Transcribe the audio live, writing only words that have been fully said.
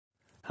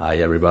Hi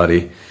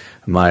everybody.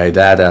 My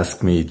dad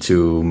asked me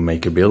to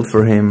make a build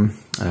for him.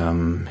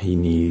 He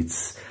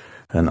needs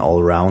an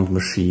all-round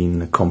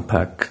machine, a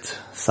compact,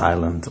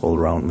 silent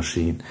all-round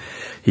machine.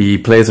 He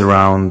plays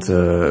around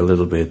a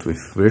little bit with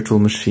virtual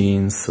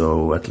machines,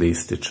 so at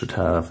least it should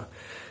have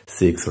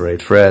 6 or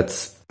 8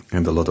 threads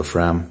and a lot of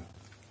RAM.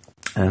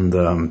 And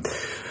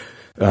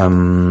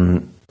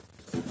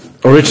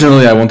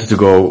originally I wanted to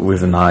go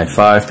with an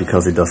i5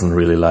 because he doesn't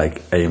really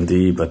like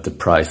AMD, but the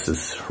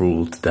prices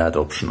ruled that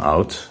option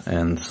out,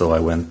 and so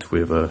I went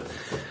with a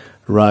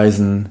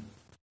Ryzen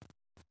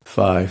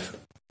 5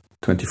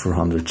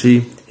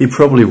 2400G. He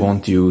probably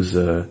won't use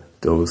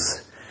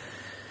those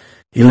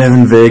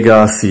 11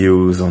 Vega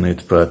CUs on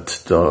it,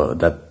 but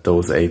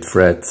those 8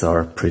 threads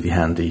are pretty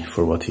handy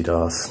for what he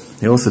does.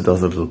 He also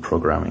does a little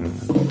programming,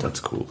 that's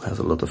cool. Has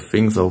a lot of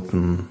things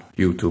open,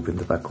 YouTube in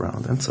the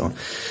background and so on.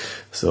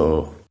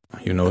 So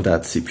you know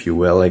that CPU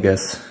well, I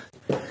guess.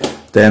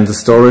 Then the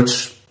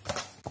storage,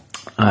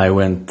 I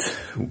went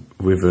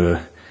with a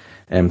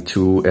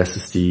M2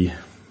 SSD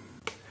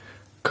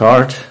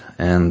card,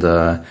 and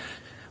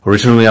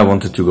originally I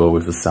wanted to go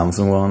with a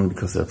Samsung one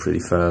because they're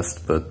pretty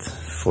fast, but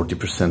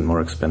 40%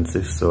 more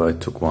expensive, so I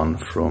took one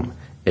from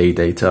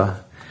Adata.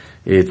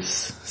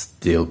 It's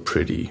still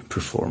pretty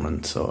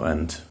performant,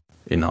 and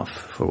enough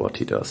for what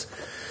he does.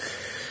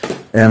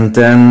 And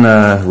then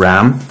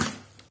RAM,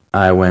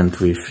 I went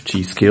with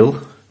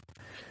G.Skill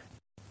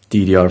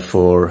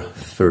DDR4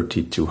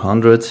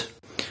 3200.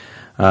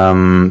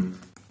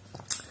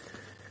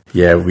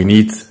 Yeah, we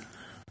need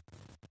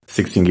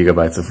 16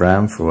 gigabytes of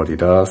RAM for what he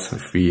does,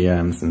 with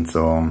VMs and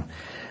so on.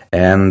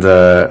 And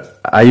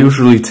I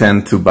usually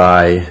tend to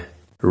buy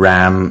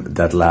RAM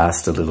that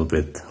lasts a little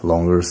bit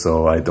longer,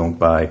 so I don't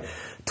buy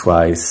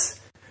twice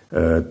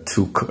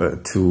two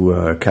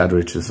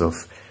cartridges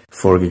of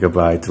 4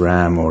 gigabyte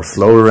RAM or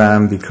slower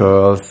RAM,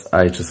 because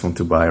I just want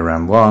to buy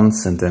RAM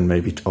once and then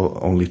maybe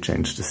only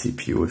change the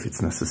CPU if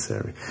it's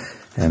necessary.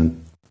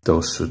 And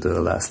those should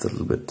last a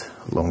little bit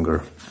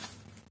longer.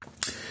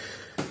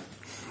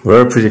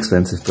 Were pretty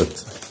expensive,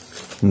 but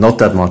not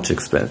that much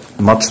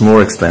much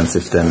more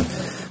expensive than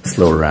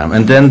slower RAM.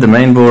 And then the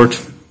main board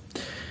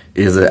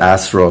is a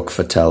AsRock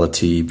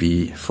Fatality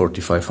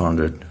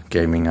B4500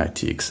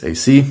 Gaming-ITX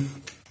AC.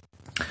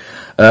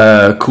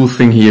 Cool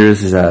thing here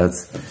is that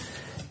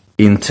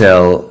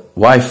Intel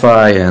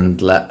Wi-Fi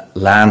and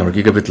LAN or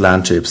gigabit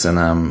LAN chips, and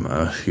I'm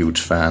a huge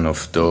fan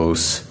of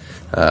those.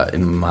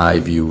 In my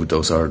view,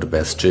 those are the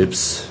best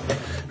chips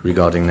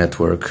regarding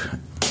network.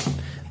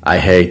 I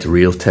hate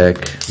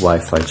Realtek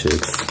Wi-Fi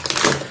chips.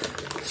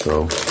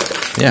 So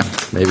yeah,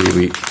 maybe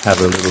we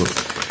have a little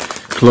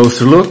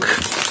closer look.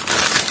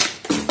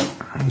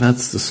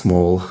 That's the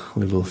small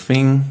little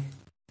thing.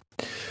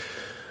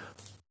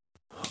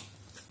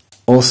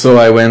 Also,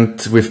 I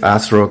went with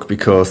AsRock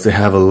because they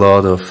have a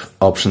lot of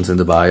options in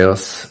the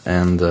BIOS,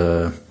 and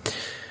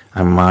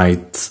I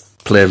might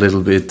play a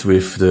little bit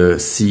with the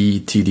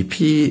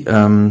CTDP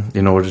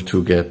in order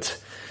to get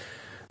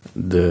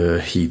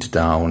the heat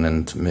down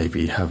and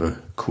maybe have a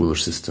cooler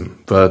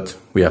system. But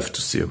we have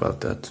to see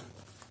about that.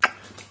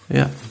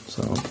 Yeah,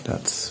 so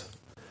that's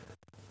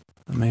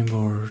the main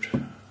board,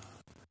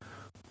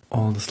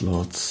 all the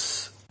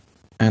slots,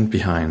 and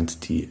behind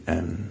the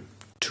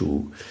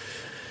M2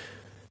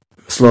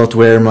 slot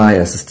where my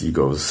SSD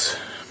goes.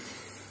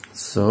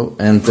 So,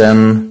 and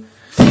then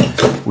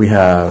we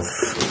have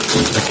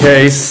a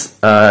case.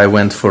 I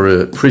went for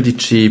a pretty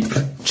cheap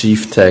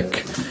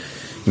Chieftec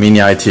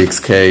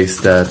Mini-ITX case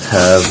that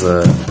has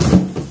a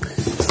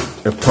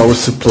power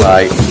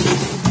supply.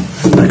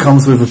 It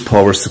comes with a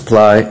power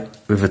supply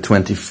with a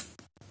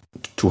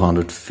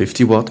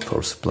 250 watt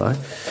power supply.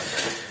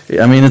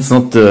 I mean, it's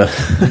not the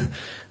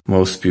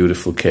most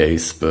beautiful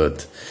case,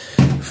 but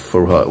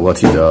for what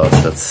he does,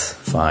 that's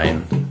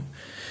fine.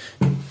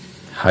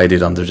 Hide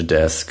it under the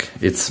desk.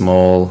 It's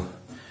small,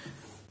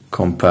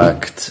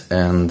 compact,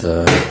 and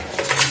let's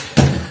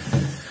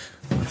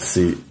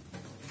see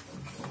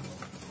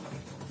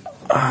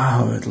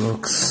how it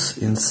looks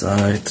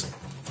inside.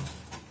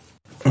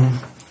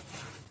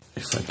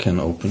 If I can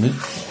open it.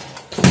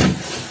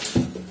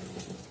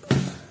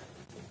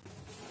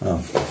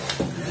 Oh,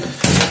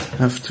 I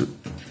have to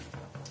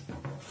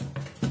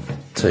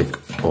take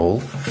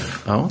all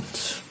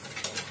out.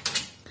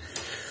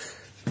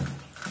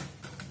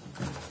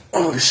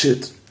 Oh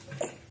shit.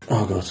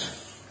 Oh god.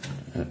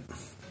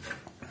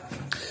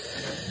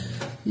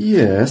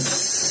 Yes.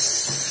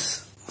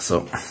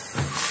 So.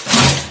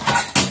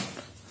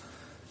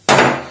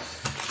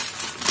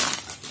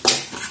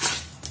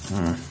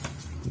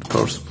 The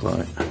power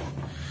supply.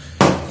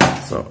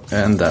 So,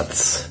 and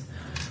that's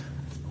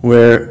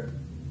where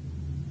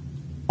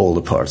all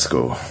the parts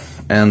go.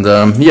 And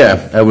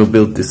yeah, I will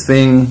build this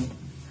thing,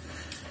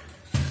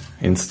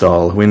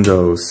 install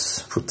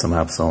Windows, put some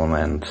apps on,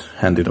 and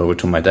hand it over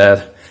to my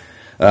dad.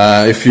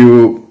 If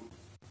you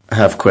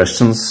have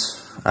questions,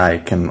 I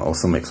can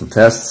also make some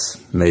tests,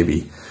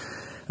 maybe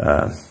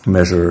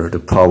measure the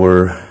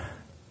power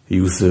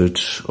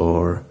usage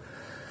or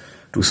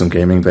do some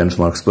gaming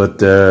benchmarks,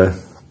 but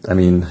I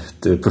mean,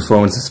 the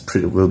performance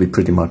is will be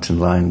pretty much in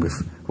line with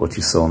what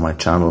you saw on my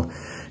channel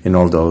in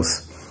all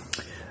those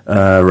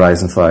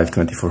Ryzen 5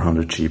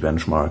 2400G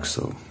benchmarks.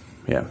 So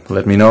yeah,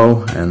 let me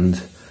know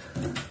and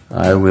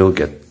I will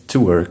get to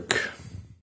work.